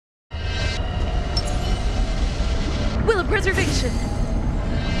Reservation.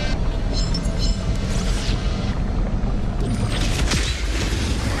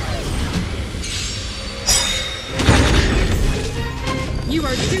 You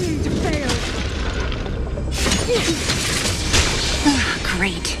are doomed to fail.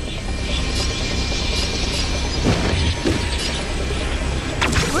 Great.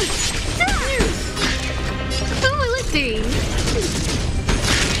 Who will it be?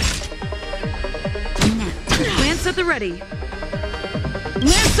 Lance at the ready.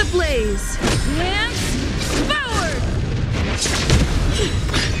 Lance ablaze. Lance forward.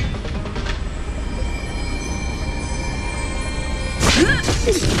 Not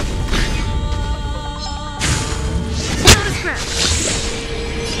a scratch.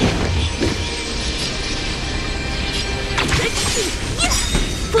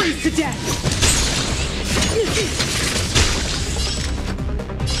 Freeze to death.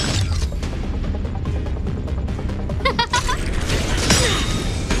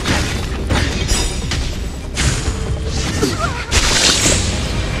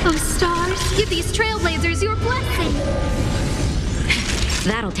 Oh, stars, give these trailblazers your blessing.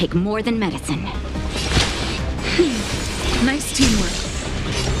 That'll take more than medicine. Nice teamwork.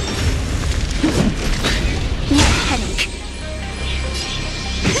 What a headache.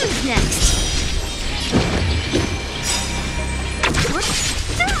 Who's next?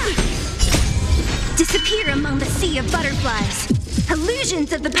 Disappear among the sea of butterflies.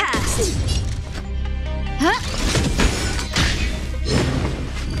 Illusions of the past. Huh?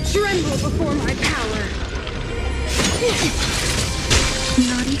 Tremble before my power.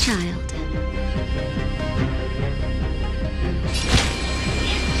 Naughty child.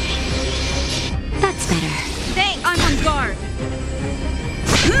 That's better. Thanks. I'm on guard.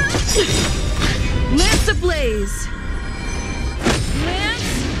 Lance ablaze.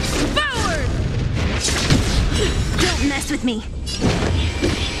 Lance forward. Don't mess with me.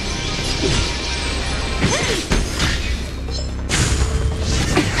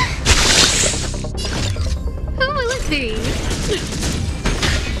 Who will it be?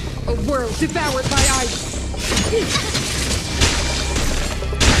 A world devoured by ice.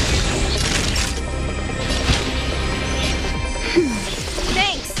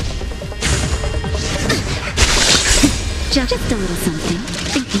 Thanks. Just a little something.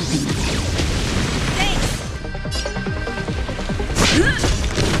 Think nothing of it. Thanks.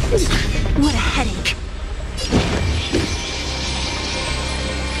 What a headache.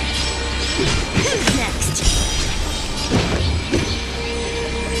 Who's next?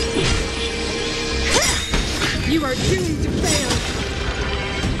 You are doomed to fail.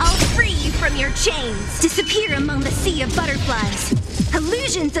 I'll free you from your chains. Disappear among the sea of butterflies.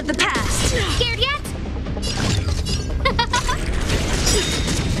 Illusions of the past. Scared yet?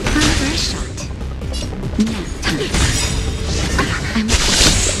 Time for a shot. Now time. I'm okay.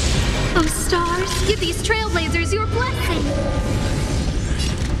 Oh, stars, give these trailblazers your blessing.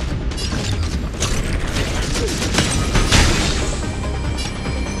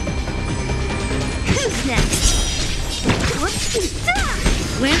 Who's next?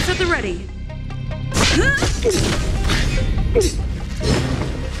 Lance at the ready.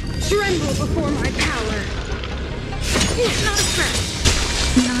 Tremble before my power. Not a scratch.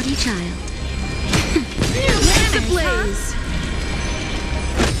 Naughty child. Lance ablaze.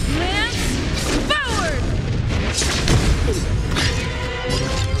 Lance forward.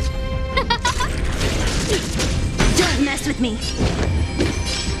 Don't mess with me.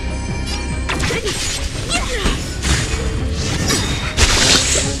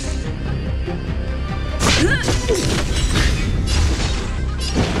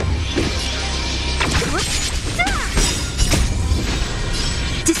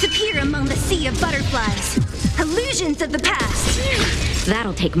 Disappear among the sea of butterflies. Illusions of the past.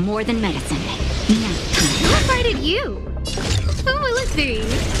 That'll take more than medicine. Now time. Who invited you? Who will it be?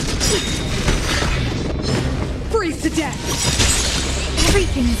 Freeze to death.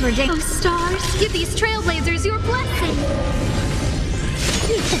 Everything is ridiculous. Oh, stars, give these trailblazers your blessing.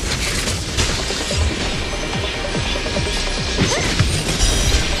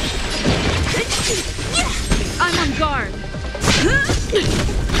 I'm on guard.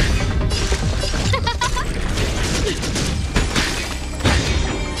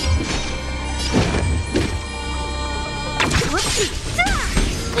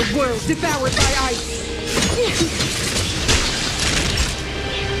 A world devoured by ice.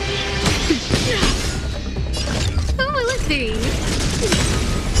 Who will it be?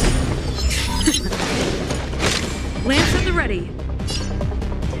 Lance at the ready.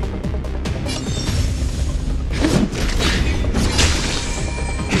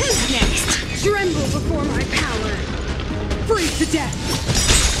 Who's next? Tremble before my power. Freeze to death!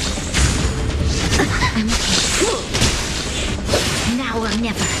 I'm okay. Now or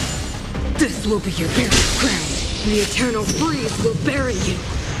never. This will be your burial ground. The eternal freeze will bury you.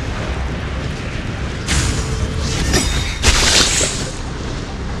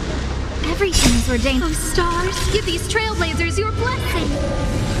 Everything is ordained. Oh, stars, give these trailblazers your blessing.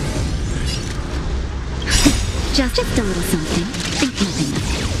 Just a little something. Think nothing of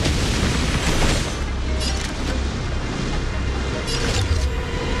it.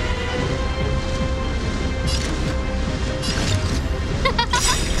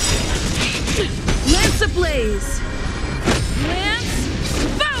 Lance ablaze! Lance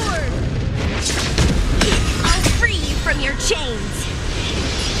forward! I'll free you from your chains.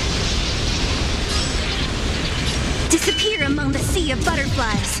 Disappear among the sea of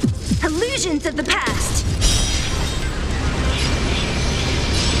butterflies. Illusions of the past.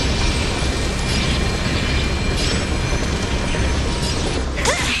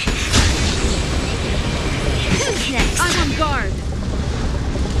 Who's next? I'm on guard.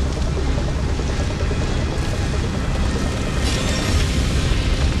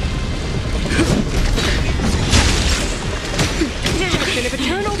 Captain of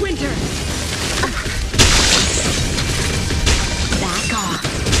eternal winter. Back off.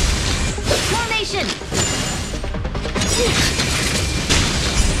 Formation!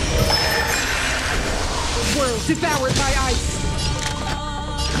 World devoured by ice.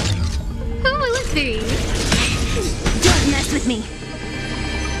 Who will it be? Don't mess with me.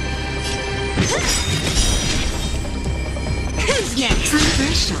 Who's next? Time for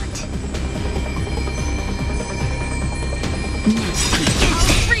a shot.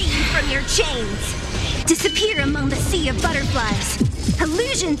 I'll free you from your chains. Disappear among the sea of butterflies.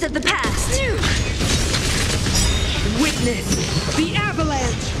 Illusions of the past. Witness the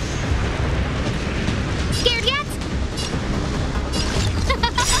avalanche. Scared yet?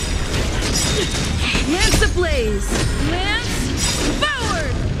 Lance ablaze. Lance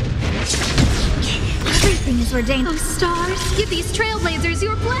forward. Everything is ordained. Oh, stars, give these trailblazers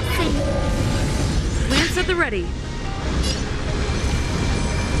your blessing. Lance at the ready.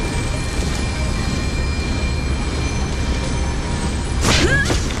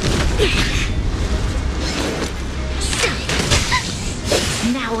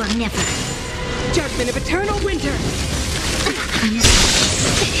 Now or never. Judgment of eternal winter.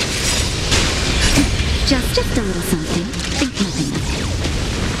 Just a little something. Think nothing of it.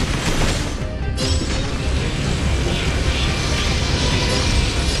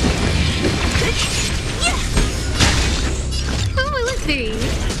 Who will it be?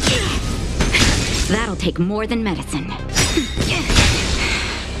 That'll take more than medicine.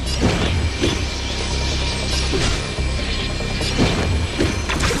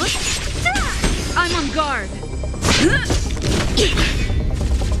 I'm on guard.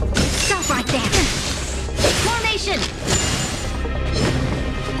 Stop right there. Formation!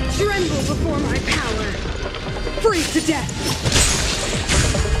 Tremble before my power. Freeze to death.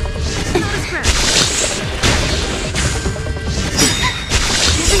 Not a scratch.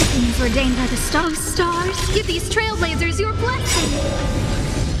 Everything is ordained by the stars. Stars, give these trailblazers your blessing.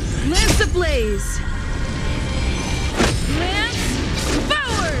 Lance ablaze. Lance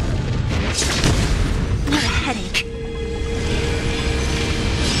forward. What a headache.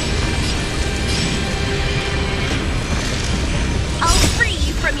 I'll free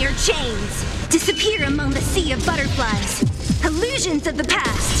you from your chains. Disappear among the sea of butterflies. Illusions of the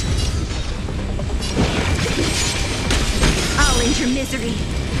past. I'll end your misery.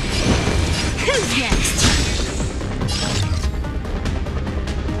 Who's next?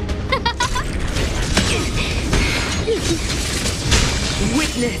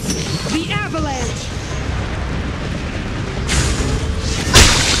 Witness the avalanche.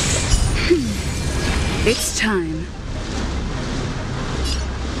 It's time.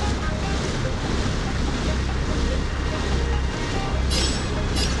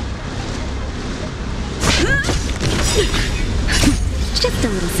 Just a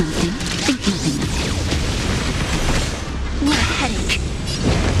little something. Think nothing of it. What a headache.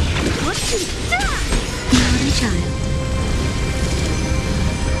 Naughty child.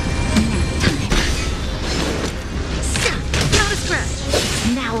 Not a scratch.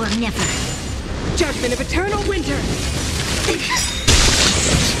 Now or never. Judgment of eternal winter.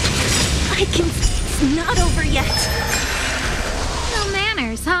 I can see it's not over yet. No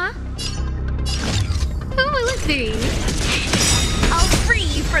manners, huh? Who will it be? I'll free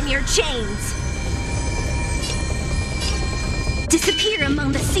you from your chains. Disappear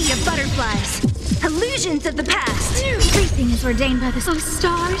among the sea of butterflies. Illusions of the past. Everything is ordained by the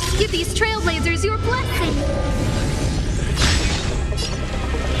stars. Give these trailblazers your blessing.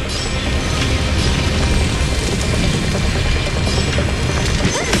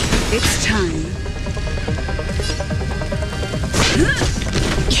 It's time.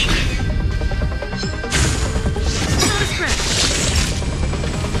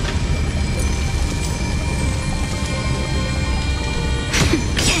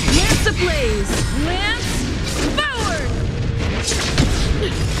 Lance ablaze! Lance forward!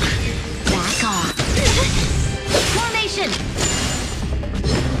 Back off. Formation!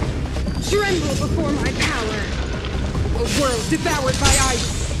 Tremble before my power. A world devoured by ice.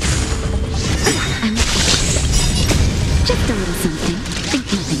 I'm okay. Just a little something. Think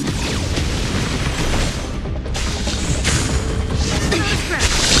nothing of it.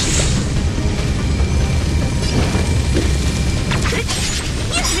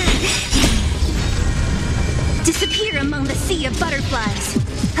 Disappear among the sea of butterflies.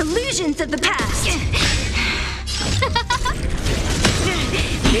 Illusions of the past.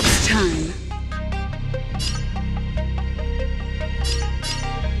 It's time.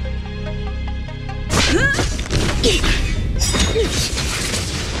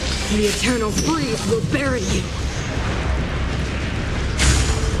 The eternal freeze will bury you.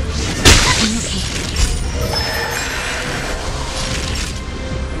 I'm okay.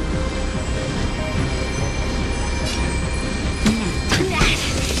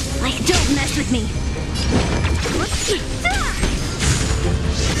 Like, don't mess with me.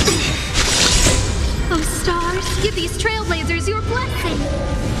 Oh, stars, give these trailblazers your blessing.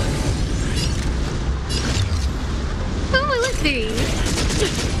 Who will it be?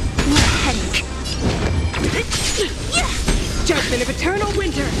 What a headache. Judgment of eternal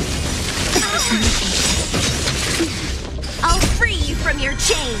winter. I'll free you from your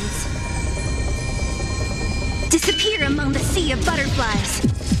chains. Disappear among the sea of butterflies.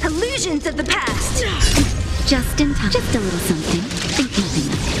 Illusions of the past. Just in time. Just a little something. Think nothing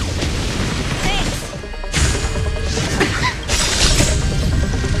of it. Thanks.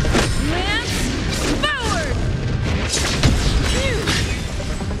 Lance forward!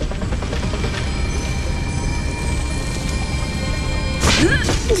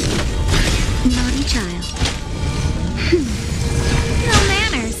 Naughty child. No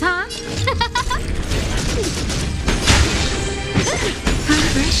manners, huh? Time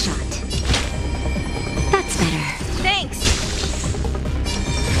for a shot. That's better. Thanks.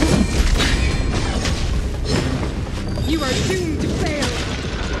 You are doomed to fail.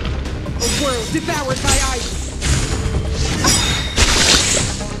 A world devoured by ice.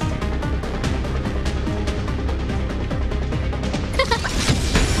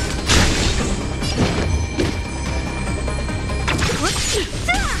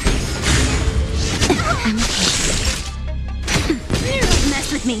 I'm okay. Don't mess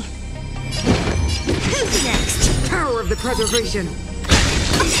with me. Who's next? Power of the preservation.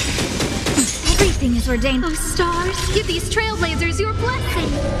 Everything is ordained. Oh, stars, give these trailblazers your blessing.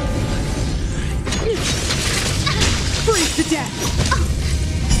 Freeze to death.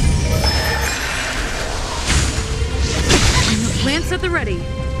 Lance at the ready.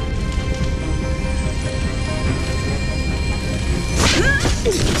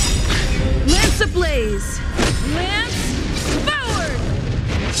 Lance ablaze! Lance forward!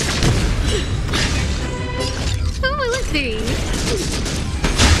 Who will it be?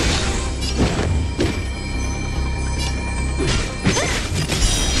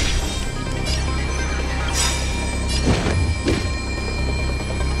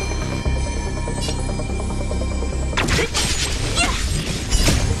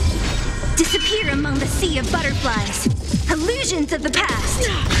 Disappear among the sea of butterflies. Illusions of the past.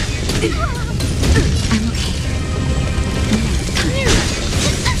 I'm okay.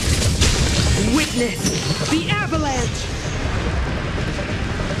 Witness the avalanche.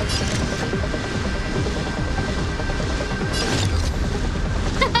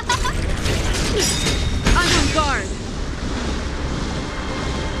 I'm on guard.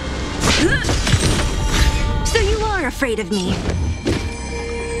 So you are afraid of me.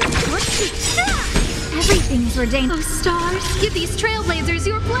 Everything is ordained. Oh, stars, give these trailblazers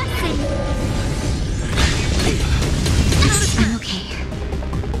your blessing. I'm okay.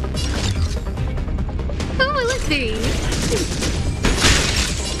 Who will it be?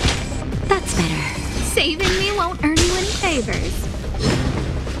 That's better. Saving me won't earn you any favors.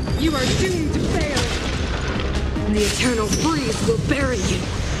 You are doomed to fail. The eternal freeze will bury you.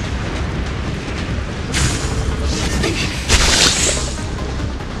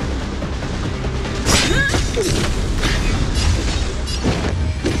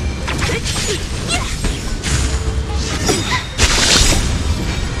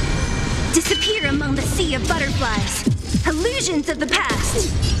 Disappear among the sea of butterflies. Illusions of the past.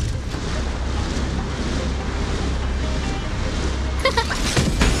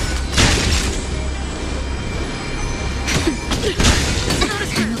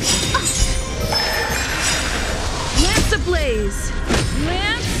 ablaze.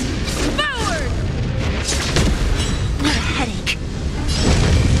 Lance forward! What a headache.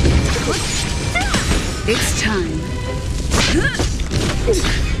 It's time.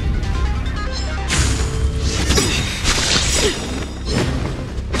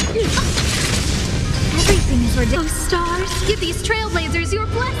 Everything is ordained. Oh, stars, give these trailblazers your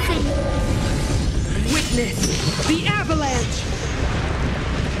blessing. Witness the avalanche!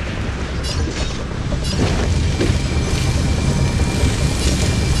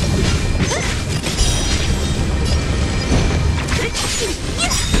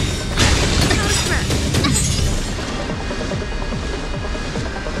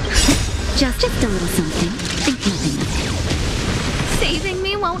 Just a little something. Think nothing of it. Saving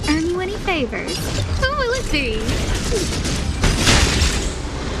me won't earn you any favors. Who will it be?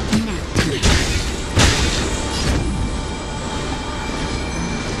 Now time.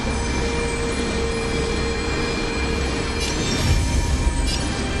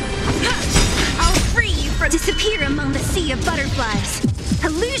 I'll free you from disappear among the sea of butterflies.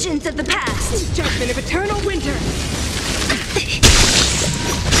 Illusions of the past. Judgment of eternal winter!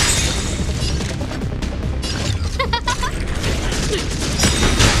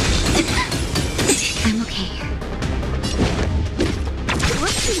 I'm okay.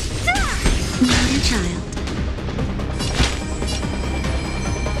 Not a child.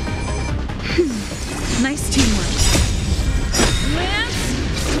 Nice teamwork. Lance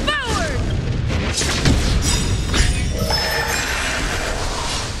forward!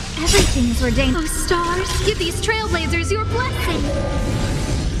 Everything is ordained. Oh, stars, give these trailblazers your blessing.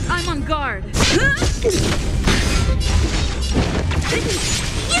 I'm on guard.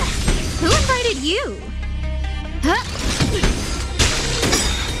 Who invited you? Huh?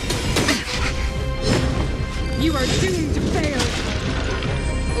 You are doomed to fail!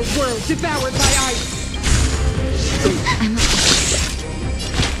 A world devoured by ice! I'm okay.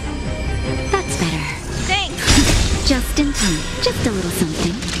 That's better. Thanks. Just in time. Just a little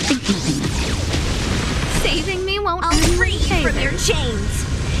something. Think nothing of it. Saving me won't I'll earn you free any you from your favors. chains.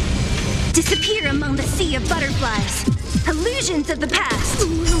 Disappear among the sea of butterflies. Illusions of the past. The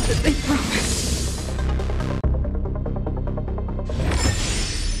world that they promised!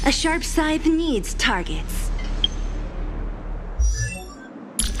 A sharp scythe needs targets.